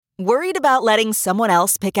Worried about letting someone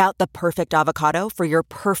else pick out the perfect avocado for your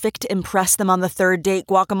perfect impress them on the third date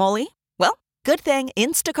guacamole? Well, good thing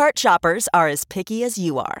Instacart shoppers are as picky as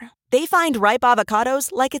you are. They find ripe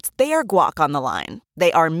avocados like it's their guac on the line.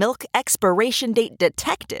 They are milk expiration date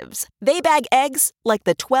detectives. They bag eggs like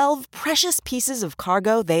the 12 precious pieces of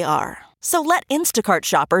cargo they are. So let Instacart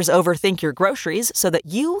shoppers overthink your groceries so that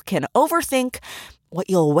you can overthink what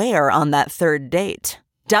you'll wear on that third date.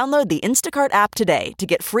 Download the Instacart app today to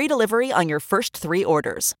get free delivery on your first 3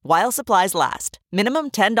 orders, while supplies last.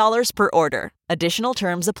 Minimum $10 per order. Additional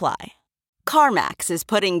terms apply. CarMax is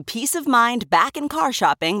putting peace of mind back in car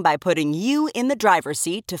shopping by putting you in the driver's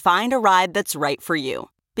seat to find a ride that's right for you.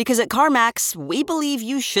 Because at CarMax, we believe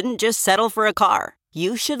you shouldn't just settle for a car.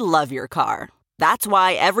 You should love your car. That's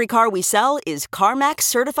why every car we sell is CarMax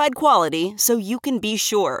certified quality, so you can be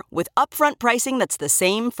sure with upfront pricing that's the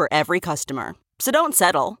same for every customer. So don't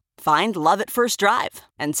settle. Find love at first drive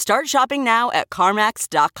and start shopping now at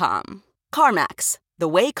CarMax.com. CarMax, the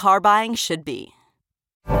way car buying should be.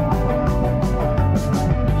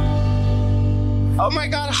 Oh my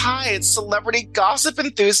God, hi, it's celebrity gossip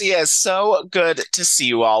enthusiasts. So good to see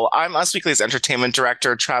you all. I'm Us Weekly's entertainment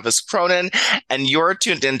director, Travis Cronin, and you're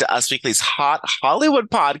tuned into Us Weekly's Hot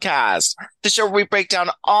Hollywood podcast, the show where we break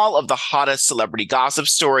down all of the hottest celebrity gossip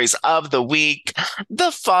stories of the week,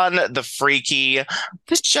 the fun, the freaky,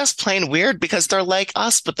 it's just plain weird because they're like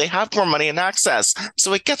us, but they have more money and access,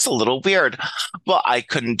 so it gets a little weird. Well, I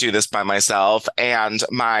couldn't do this by myself, and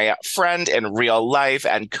my friend in real life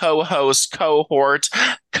and co-host, cohort,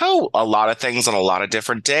 a lot of things on a lot of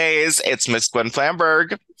different days. It's Miss Gwen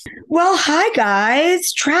Flamberg. Well, hi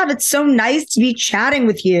guys. Trav, it's so nice to be chatting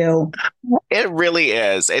with you. It really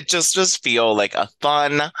is. It just feel like a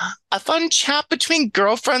fun chat between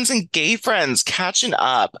girlfriends and gay friends catching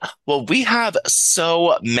up. Well, we have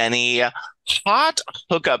so many hot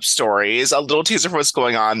hookup stories. A little teaser for what's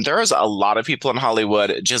going on. There's a lot of people in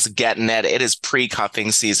Hollywood just getting it. It is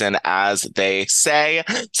pre-cuffing season, as they say.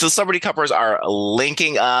 So celebrity couples are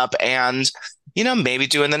linking up and, you know, maybe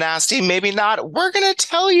doing the nasty, maybe not. We're going to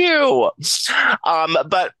tell you.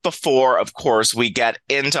 But before, of course, we get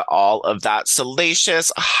into all of that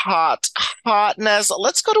salacious hotness,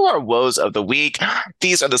 let's go to our woes of the week.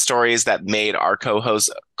 These are the stories that made our co-hosts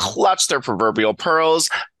clutch their proverbial pearls.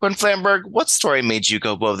 Gwen Flamberg, what story made you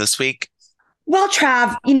go woe this week? Well,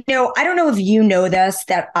 Trav, I don't know if you know this,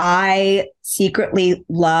 that I secretly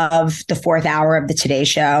love the 4th hour of the Today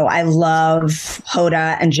Show. I love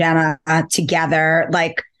Hoda and Jenna together.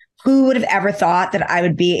 Like, who would have ever thought that I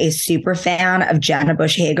would be a super fan of Jenna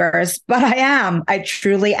Bush Hager's? But I am. I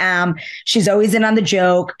truly am. She's always in on the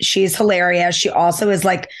joke. She's hilarious. She also is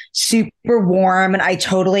like super warm. And I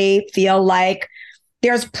totally feel like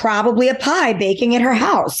there's probably a pie baking in her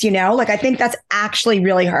house, Like, I think that's actually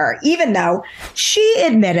really her, even though she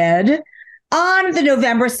admitted on the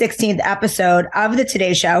November 16th episode of the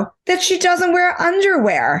Today Show that she doesn't wear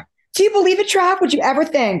underwear. Do you believe it, Trav? Would you ever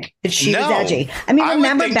think that she was edgy? I mean,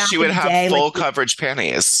 remember back she would in the have day, full coverage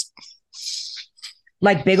panties.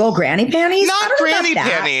 Like big old granny panties? Not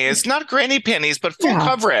granny panties, but full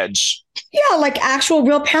coverage. Yeah, like actual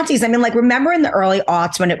real panties. I mean, like, remember in the early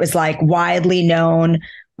aughts when it was like widely known,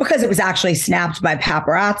 because it was actually snapped by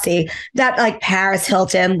paparazzi, that like Paris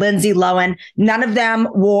Hilton, Lindsay Lohan, none of them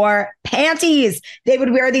wore panties. They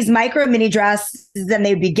would wear these micro mini dresses and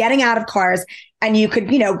they'd be getting out of cars and you could,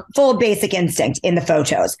 full Basic Instinct in the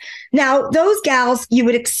photos. Now, those gals, you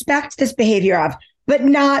would expect this behavior of, but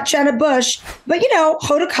not Jenna Bush. But,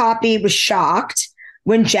 Hoda Kotb was shocked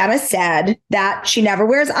when Jenna said that she never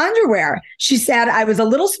wears underwear. She said, I was a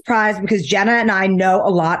little surprised because Jenna and I know a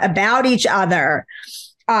lot about each other.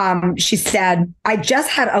 She said, I just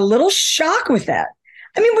had a little shock with it.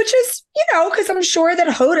 I mean, which is, because I'm sure that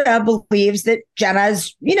Hoda believes that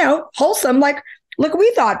Jenna's, wholesome, like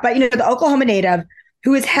we thought. But, the Oklahoma native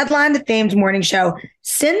who has headlined the famed morning show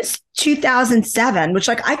since 2007, which,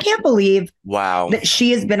 like, I can't believe that she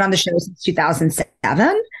has been on the show since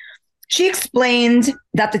 2007. She explained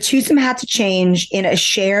that the twosome had to change in a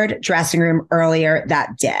shared dressing room earlier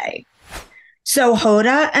that day. So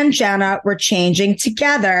Hoda and Jenna were changing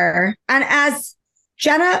together. And as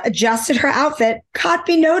Jenna adjusted her outfit,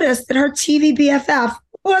 Kotb noticed that her TV BFF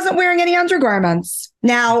wasn't wearing any undergarments.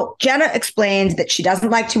 Now, Jenna explained that she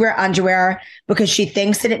doesn't like to wear underwear because she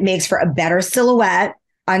thinks that it makes for a better silhouette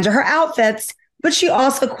under her outfits. But she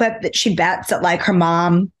also quipped that she bets that, like, her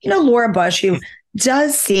mom, Laura Bush, who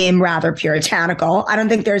does seem rather puritanical. I don't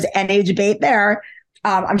think there's any debate there.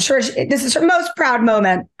 I'm sure this is her most proud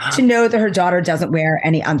moment to know that her daughter doesn't wear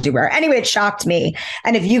any underwear. Anyway, it shocked me.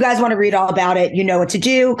 And if you guys want to read all about it, you know what to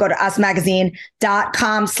do. Go to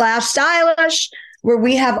usmagazine.com/stylish, where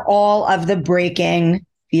we have all of the breaking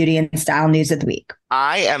beauty and style news of the week.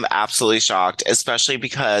 I am absolutely shocked, especially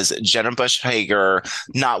because Jenna Bush Hager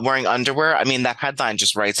not wearing underwear. I mean, that headline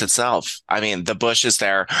just writes itself. I mean, the bush is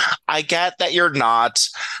there. I get that you're not,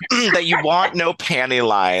 that you want no panty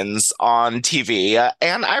lines on TV.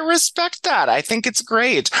 And I respect that. I think it's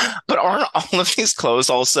great. But aren't all of these clothes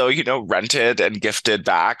also, rented and gifted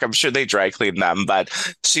back? I'm sure they dry clean them, but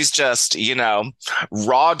she's just,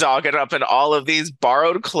 raw dogging up in all of these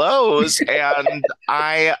borrowed clothes. And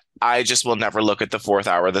I just will never look at the fourth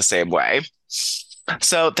hour the same way.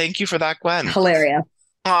 So thank you for that, Gwen. Hilarious.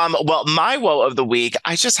 Well, my woe of the week,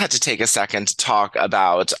 I just had to take a second to talk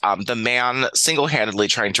about the man single-handedly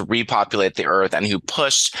trying to repopulate the earth and who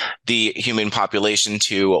pushed the human population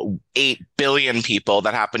to 8 billion people.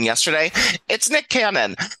 That happened yesterday. It's Nick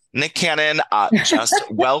Cannon. Nick Cannon just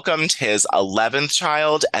welcomed his 11th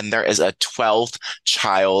child, and there is a 12th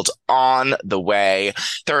child on the way.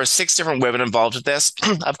 There are 6 different women involved with this.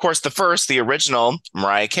 Of course, the original,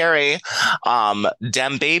 Mariah Carey,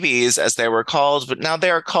 Dem Babies, as they were called, but now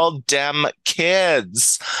they are called Dem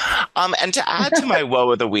Kids. And to add to my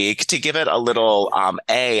woe of the week, to give it a little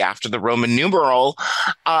A after the Roman numeral,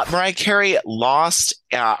 Mariah Carey lost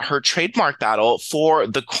her trademark battle for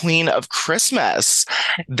the Queen of Christmas.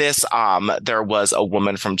 There was a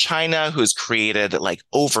woman from China who's created like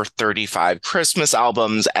over 35 Christmas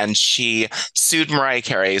albums, and she sued Mariah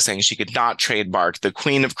Carey saying she could not trademark the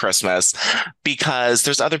Queen of Christmas because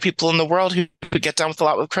there's other people in the world who could get down with a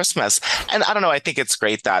lot with Christmas. And I don't know, I think it's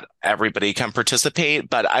great that everybody can participate,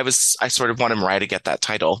 but I sort of wanted Mariah to get that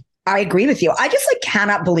title. I agree with you. I just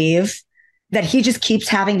cannot believe that he just keeps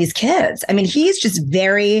having these kids. I mean, he's just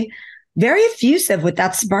very, very effusive with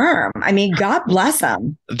that sperm. I mean, God bless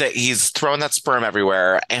him. That he's throwing that sperm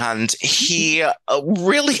everywhere. And he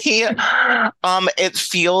really, it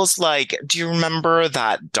feels like, do you remember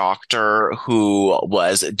that doctor who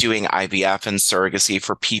was doing IVF and surrogacy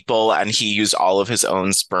for people, and he used all of his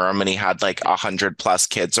own sperm and he had like 100+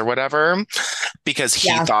 kids or whatever, because he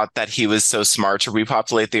thought that he was so smart to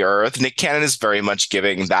repopulate the earth? Nick Cannon is very much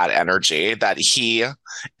giving that energy, that he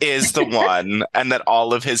is the one and that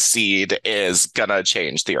all of his seed is gonna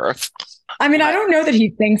change the earth. I mean, I don't know that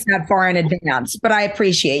he thinks that far in advance, but I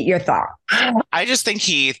appreciate your thought. I just think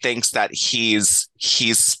he thinks that he's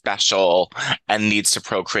special and needs to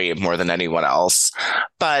procreate more than anyone else.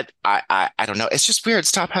 But I don't know. It's just weird.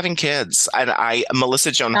 Stop having kids. And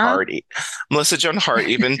Melissa Joan Hart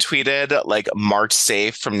even tweeted like marked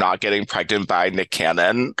safe from not getting pregnant by Nick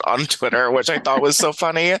Cannon on Twitter, which I thought was so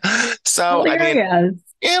funny. So hilarious. I mean,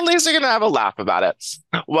 at least you're going to have a laugh about it.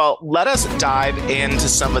 Well, let us dive into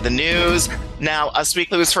some of the news. Now, Us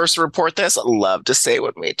Weekly was first to report this. Love to say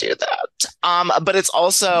when we do that. But it's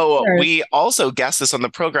also, we also guessed this on the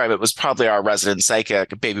program. It was probably our resident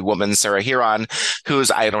psychic, baby woman, Sarah Huron,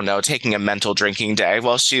 who's, I don't know, taking a mental drinking day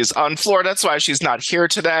while she's on Florida. That's why she's not here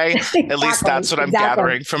today. Exactly, at least that's what I'm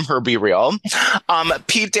gathering from her Be Real.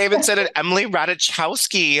 Pete Davidson and Emily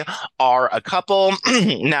Ratajkowski are a couple.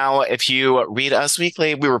 Now, if you read Us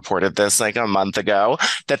Weekly, we reported this like a month ago,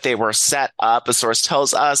 that they were set up, a source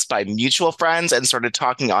tells us, by mutual friends and started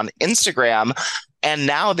talking on Instagram. And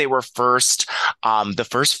now they were the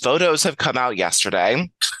first photos have come out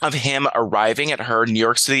yesterday of him arriving at her New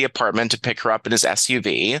York City apartment to pick her up in his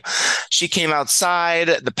SUV. She came outside,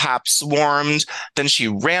 the pap swarmed, then she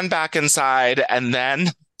ran back inside, and then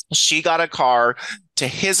she got a car to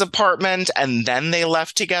his apartment, and then they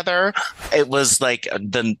left together. It was like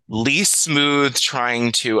the least smooth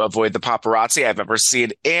trying to avoid the paparazzi I've ever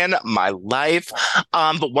seen in my life.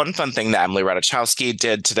 But one fun thing that Emily Ratajkowski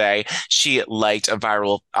did today, she liked a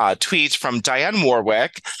viral tweet from Diane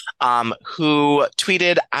Warwick, who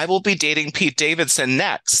tweeted, "I will be dating Pete Davidson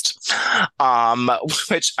next,"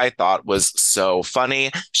 which I thought was so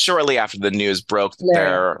funny. Shortly after the news broke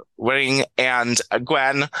their wedding. And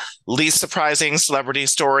Gwen, least surprising celebrity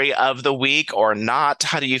story of the week or not?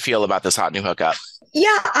 How do you feel about this hot new hookup?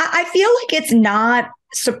 Yeah, I feel like it's not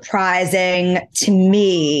surprising to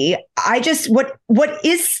me. What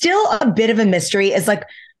is still a bit of a mystery is like,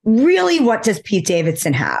 really, what does Pete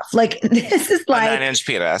Davidson have? Like, this is like a 9-inch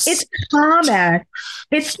penis. It's comic.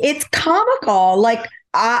 It's comical. Like,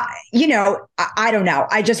 I don't know.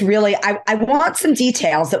 I just really, I want some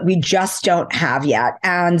details that we just don't have yet.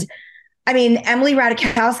 And I mean, Emily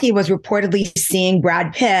Ratajkowski was reportedly seeing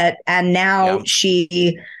Brad Pitt, and now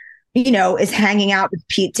she is hanging out with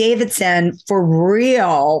Pete Davidson for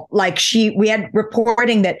real. Like we had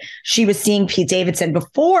reporting that she was seeing Pete Davidson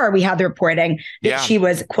before we had the reporting that she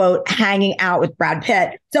was, quote, hanging out with Brad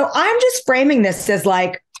Pitt. So I'm just framing this as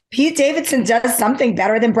like, Pete Davidson does something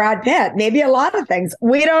better than Brad Pitt. Maybe a lot of things.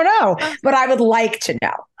 We don't know, but I would like to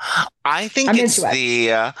know. I think it's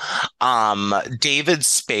the David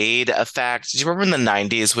Spade effect. Do you remember in the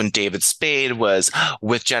 90s when David Spade was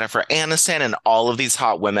with Jennifer Aniston and all of these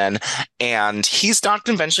hot women? And he's not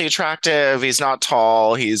conventionally attractive. He's not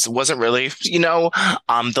tall. Wasn't really,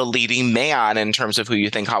 the leading man in terms of who you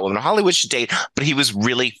think hot women in Hollywood should date. But he was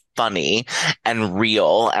really funny and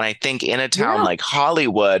real. And I think in a town like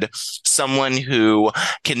Hollywood, someone who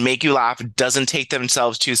can make you laugh, doesn't take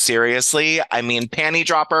themselves too seriously. I mean, Panty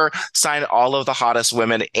Dropper signed all of the hottest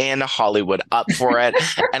women in Hollywood up for it.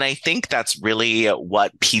 And I think that's really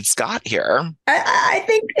what Pete's got here. I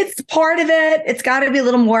think it's part of it. It's got to be a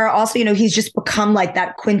little more. Also, he's just become like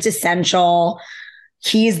that quintessential.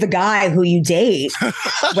 He's the guy who you date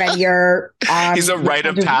when you're he's a rite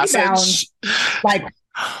of passage. Like,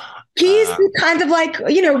 he's kind of like,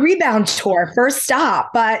 rebound tour, first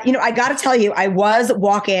stop. But, I got to tell you, I was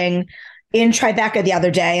walking in Tribeca the other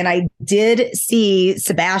day and I did see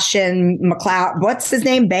Sebastian McLeod. What's his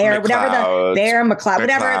name? Bear, McLeod,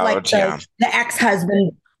 whatever, like the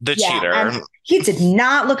ex-husband. The cheater. And he did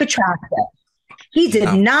not look attractive.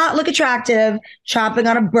 Not look attractive chomping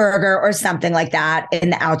on a burger or something like that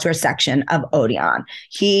in the outdoor section of Odeon.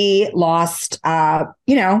 He lost, loser,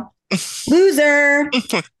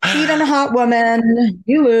 cheat on a hot woman,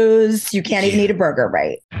 you lose. You can't even eat a burger,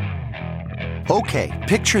 right? Okay,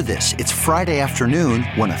 picture this. It's Friday afternoon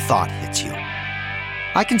when a thought hits you.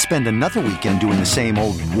 I can spend another weekend doing the same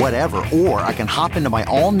old whatever, or I can hop into my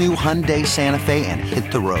all-new Hyundai Santa Fe and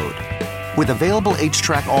hit the road. With available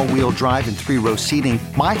H-Track all-wheel drive and 3-row seating,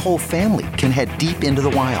 my whole family can head deep into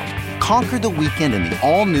the wild. Conquer the weekend in the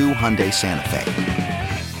all-new Hyundai Santa Fe.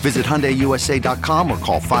 Visit HyundaiUSA.com or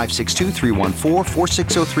call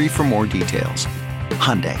 562-314-4603 for more details.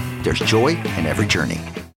 Hyundai, there's joy in every journey.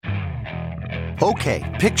 Okay,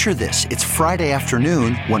 picture this. It's Friday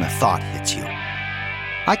afternoon when a thought hits you.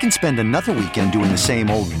 I can spend another weekend doing the same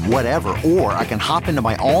old whatever, or I can hop into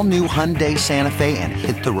my all-new Hyundai Santa Fe and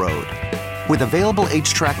hit the road. With available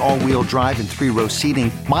H-Track all-wheel drive and 3-row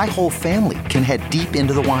seating, my whole family can head deep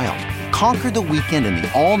into the wild. Conquer the weekend in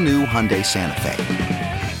the all-new Hyundai Santa Fe.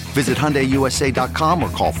 Visit HyundaiUSA.com or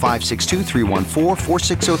call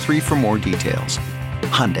 562-314-4603 for more details.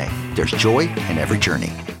 Hyundai, there's joy in every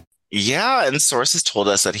journey. Yeah, and sources told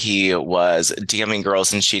us that he was DMing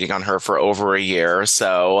girls and cheating on her for over a year.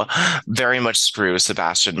 So very much screw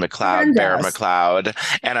Sebastian McLeod, Bear McLeod.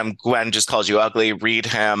 And Gwen just called you ugly. Read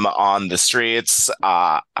him on the streets.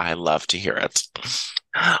 I love to hear it.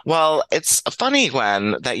 Well, it's funny,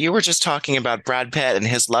 Gwen, that you were just talking about Brad Pitt and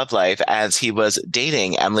his love life as he was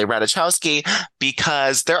dating Emily Ratajkowski,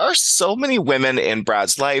 because there are so many women in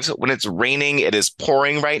Brad's life. When it's raining, it is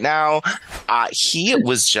pouring right now. He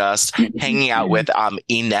was just hanging out with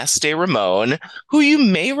Ines de Ramon, who you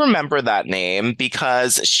may remember that name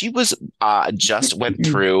because she was just went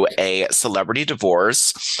through a celebrity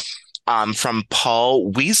divorce. From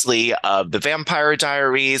Paul Weasley of the Vampire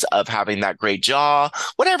Diaries, of having that great jaw,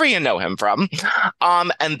 whatever you know him from.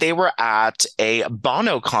 And they were at a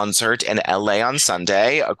Bono concert in LA on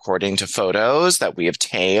Sunday, according to photos that we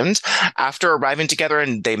obtained. After arriving together,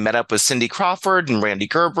 and they met up with Cindy Crawford and Randy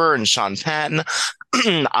Gerber and Sean Penn.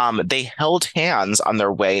 They held hands on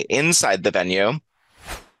their way inside the venue.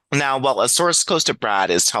 Now, while a source close to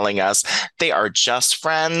Brad is telling us they are just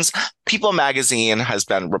friends, People magazine has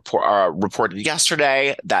been reported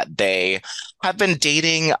yesterday that they have been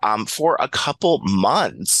dating for a couple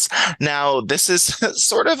months. Now, this is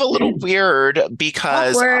sort of a little weird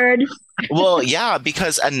because... Well, yeah,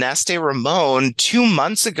 because Ines de Ramon 2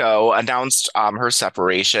 months ago announced her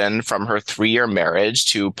separation from her 3-year marriage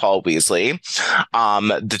to Paul Weasley.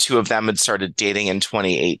 The two of them had started dating in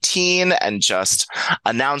 2018 and just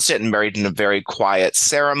announced it and married in a very quiet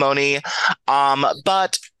ceremony.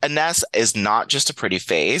 But Ines is not just a pretty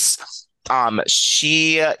face.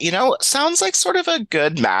 She, sounds like sort of a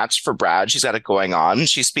good match for Brad. She's got it going on.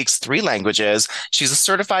 She speaks 3 languages. She's a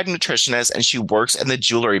certified nutritionist and she works in the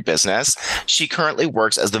jewelry business. She currently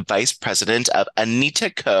works as the vice president of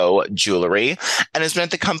Anita Co. Jewelry and has been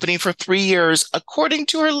at the company for 3 years, according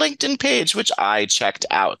to her LinkedIn page, which I checked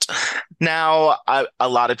out. Now, a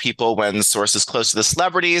lot of people, when sources close to the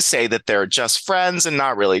celebrities say that they're just friends and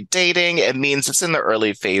not really dating, it means it's in the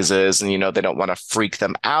early phases and, they don't want to freak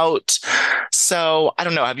them out. So I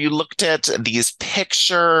don't know. Have you looked at these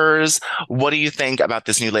pictures? What do you think about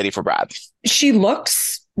this new lady for Brad? She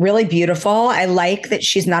looks really beautiful. I like that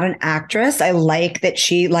she's not an actress. I like that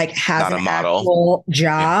she like has Not a an model. actual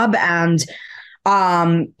job. And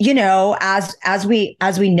as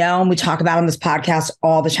we know and we talk about on this podcast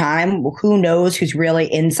all the time, who knows who's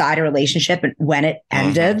really inside a relationship and when it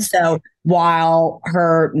ended. So while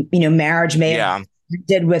her, marriage may have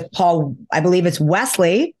did with Paul, I believe it's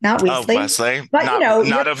Wesley, not Weasley. Wesley. But not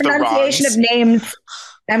your of the pronunciation wrongs. of names,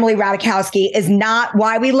 Emily Ratajkowski, is not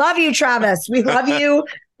why we love you, Travis. We love you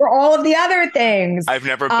for all of the other things. I've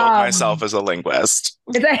never built myself as a linguist.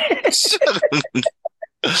 I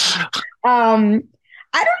don't know.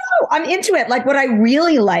 I'm into it. Like, what I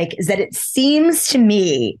really like is that it seems to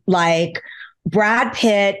me like Brad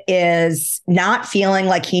Pitt is not feeling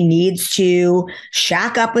like he needs to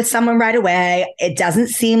shack up with someone right away. It doesn't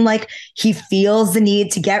seem like he feels the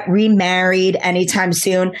need to get remarried anytime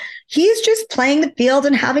soon. He's just playing the field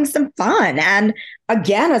and having some fun. And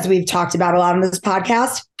again, as we've talked about a lot on this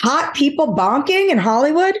podcast, hot people bonking in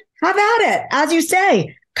Hollywood, have at it. As you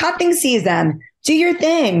say, cuffing season. Do your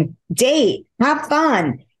thing, date, have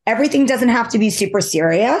fun. Everything doesn't have to be super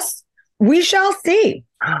serious. We shall see.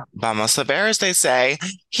 Vamos a ver, as they say.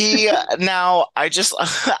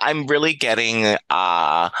 I'm really getting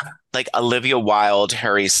like Olivia Wilde,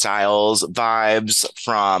 Harry Styles vibes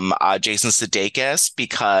from Jason Sudeikis,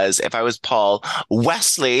 because if I was Paul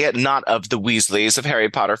Wesley, not of the Weasleys of Harry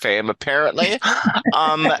Potter fame, apparently,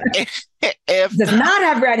 if does not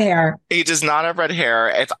have red hair. He does not have red hair.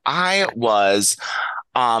 If I was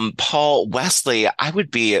Paul Wesley, I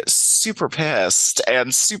would be super pissed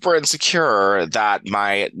and super insecure that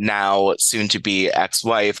my now soon-to-be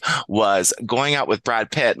ex-wife was going out with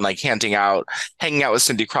Brad Pitt and like hanging out with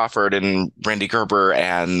Cindy Crawford and Randy Gerber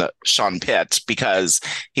and Sean Pitt, because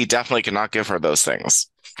he definitely cannot give her those things.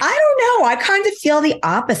 I don't know. I kind of feel the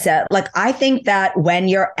opposite. Like, I think that when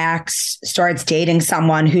your ex starts dating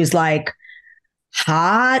someone who's like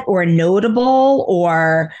hot or notable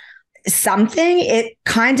or something, it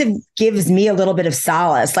kind of gives me a little bit of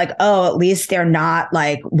solace. Like, oh, at least they're not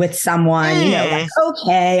like with someone, like,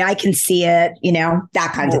 okay, I can see it,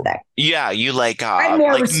 that kind of thing. Yeah, you like I have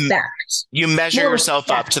more respect. You measure yourself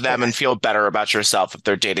up to them and feel better about yourself if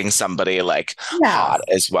they're dating somebody like hot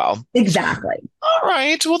as well. Exactly. All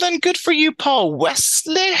right. Well, then good for you, Paul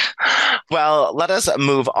Wesley. Well, let us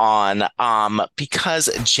move on. Because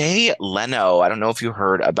Jay Leno, I don't know if you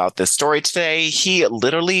heard about this story today. He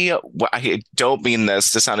literally, I don't mean this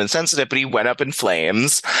to sound insensitive, but he went up in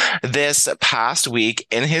flames this past week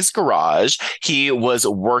in his garage. He was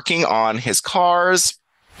working on his cars,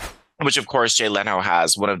 which, of course, Jay Leno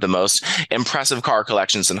has one of the most impressive car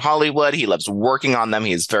collections in Hollywood. He loves working on them.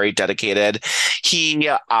 He's very dedicated. He,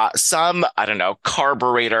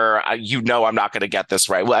 carburetor, I'm not going to get this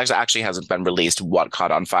right. Well, it actually hasn't been released what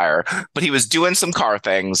caught on fire, but he was doing some car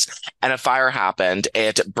things and a fire happened.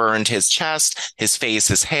 It burned his chest, his face,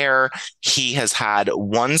 his hair. He has had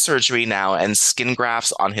one surgery now and skin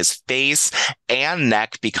grafts on his face and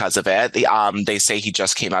neck because of it. They say he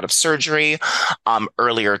just came out of surgery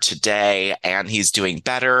earlier today, and he's doing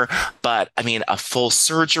better. But I mean, a full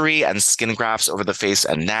surgery and skin grafts over the face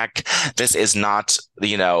and neck, this is not,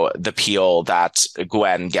 the peel that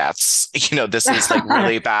Gwen gets. This is like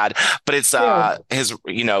really bad. But it's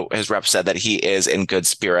his rep said that he is in good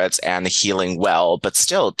spirits and healing well, but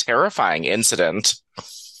still terrifying incident.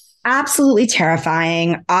 Absolutely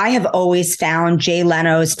terrifying. I have always found Jay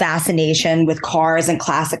Leno's fascination with cars and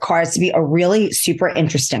classic cars to be a really super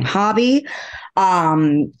interesting hobby.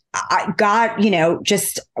 I got,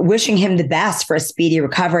 just wishing him the best for a speedy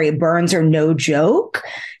recovery. Burns are no joke.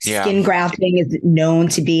 Yeah. Skin grafting is known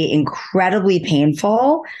to be incredibly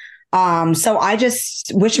painful. So I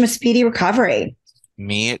just wish him a speedy recovery.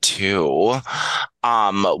 Me too.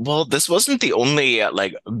 Well, this wasn't the only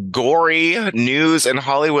gory news in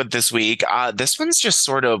Hollywood this week. This one's just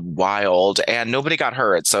sort of wild and nobody got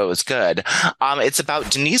hurt, so it was good. It's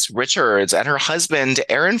about Denise Richards and her husband,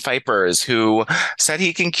 Aaron Vipers, who said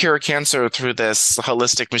he can cure cancer through this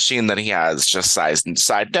holistic machine that he has. Just side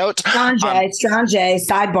note. Strong J,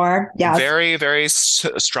 sidebar. Yeah. Very, very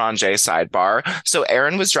strong J, sidebar. So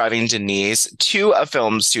Aaron was driving Denise to a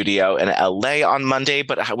film studio in LA on Monday,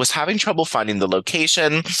 but was having trouble finding the location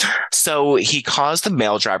location. So he caused the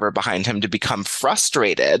male driver behind him to become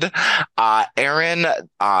frustrated. Aaron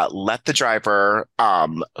let the driver,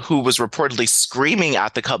 who was reportedly screaming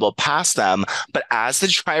at the couple, pass them. But as the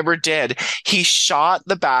driver did, he shot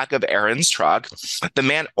the back of Aaron's truck. The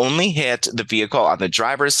man only hit the vehicle on the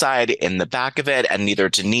driver's side in the back of it, and neither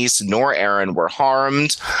Denise nor Aaron were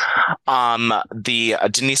harmed.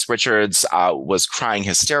 Denise Richards was crying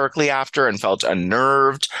hysterically after and felt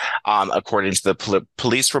unnerved, according to the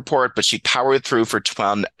police report, but she powered through for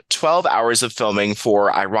 12 hours of filming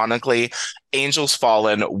for, ironically, Angels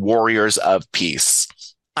Fallen, Warriors of Peace.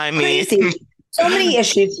 I mean, crazy. So many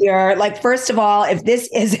issues here. Like, first of all, if this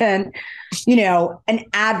isn't, an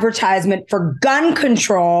advertisement for gun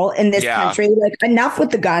control in this country, like, enough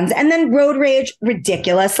with the guns. And then road rage,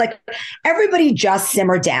 ridiculous. Like, everybody just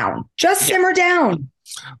simmer down. Just simmer down.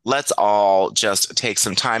 Let's all just take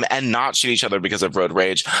some time and not shoot each other because of road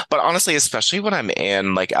rage. But honestly, especially when I'm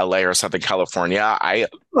in like LA or Southern California,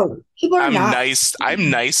 I'm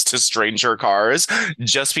nice to stranger cars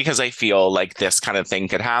just because I feel like this kind of thing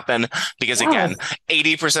could happen. Because again,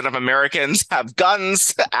 80% of Americans have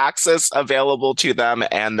guns, access available to them,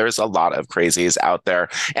 and there's a lot of crazies out there.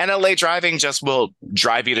 And LA driving just will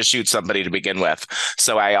drive you to shoot somebody to begin with.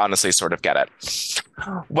 So I honestly sort of get it.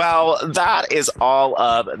 Well, that is all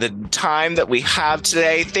of the time that we have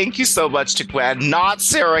today. Thank you so much to Gwen, not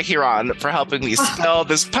Sarah Huron, for helping me spill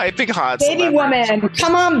this piping hot baby woman.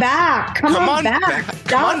 Come on back. Come on back.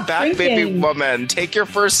 Come on back, baby woman. Take your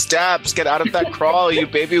first steps. Get out of that crawl, you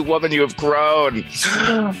baby woman. You have grown.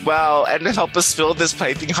 Well, and to help us spill this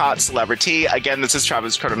piping hot celebrity, again, this is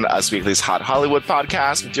Travis Cronin, Us Weekly's Hot Hollywood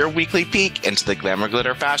podcast, with your weekly peek into the glamour,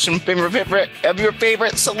 glitter, fashion of your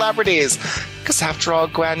favorite celebrities. Because after all,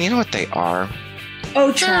 Gwen, you know what they are.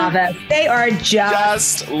 Oh, Travis, they are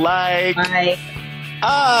just like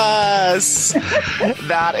us.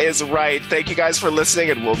 That is right. Thank you guys for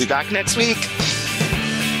listening, and we'll be back next week.